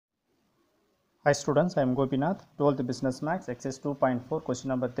Hi students, I am Gopinath, 12th Business Max, exercise 2.4, question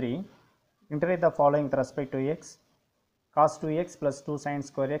number 3. Integrate the following with respect to x, cos 2x plus 2 sin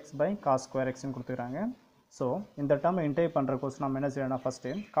square x by cos square x னு கொடுத்துக்கிறாங்க. So, இந்த term integrate பண்ணுற course நம்ம என்ன செய்யணும் first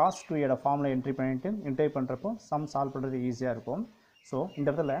cos 2 யோட formula entry பண்ணிட்டு integrate பண்ணுறப்போ sum solve பண்ணுறது ஈஸியாக இருக்கும். So, இந்த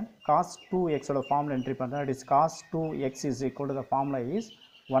இடத்துல cos 2x ஓட formula entry பண்ணுறேன். That is cos 2x is equal to the formula is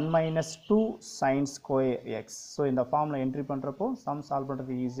 1 minus 2 sin square x. So, இந்த formula entry பண்ணுறப்போ sum solve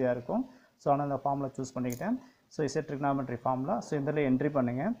பண்ணுறது ஈஸியாக இருக்கும். So, ஆனால் இந்த formula choose பண்ணிக்கிட்டேன். So, is a trigonometry formula. So, இந்த entry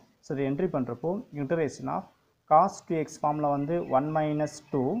பண்ணுங்க. So, இது entry பண்ணுறப்போ integration of cos 2x formula வந்து 1 minus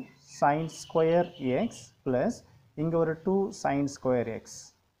 2 sin square x plus இங்க ஒரு 2 sin square x.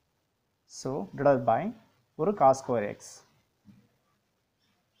 So, divided by ஒரு cos square x.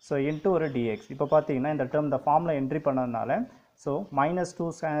 So, into ஒரு dx. இப்போ பார்த்தீங்கன்னா இந்த term இந்த formula entry பண்ணதுனால so, minus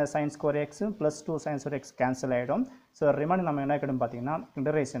 2 sin square x plus 2 sin square x cancel ஆயிடும். So, remaining நம்ம என்ன கிடைக்கும் பார்த்தீங்கன்னா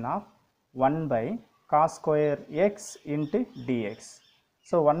integration of 1 by cos square x into dx.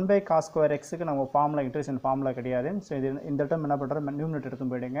 So, 1 by cos square x க்கு நம்ம formula integration formula கிடையாது. So, இந்த term என்ன பண்ணுறோம் numerator எடுத்து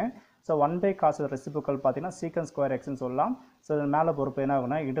போயிடுங்க. So, 1 by cos reciprocal பார்த்தீங்கன்னா secant square x ன்னு சொல்லலாம். So, இதன் மேலே பொறுப்பு என்ன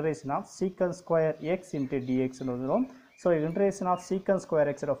ஆகும்னா integration of secant square x into dx ன்னு வந்துடும். So, integration of secant square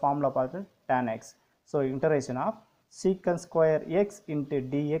x ஓட formula பார்த்து tan x. So, integration of secant square x into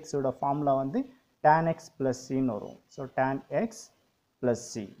dx ஓட formula வந்து tan x plus c ன்னு வரும். So, tan x plus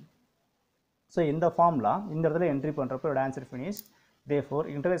c. So, in the formula, இந்த இடத்துல entry பண்ணுறப்போ இதோட answer finished. Therefore,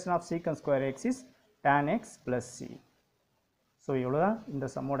 integration of secant square x is tan x plus c. So, இவ்வளோதான் இந்த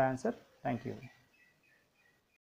சம்மோட answer. Thank you.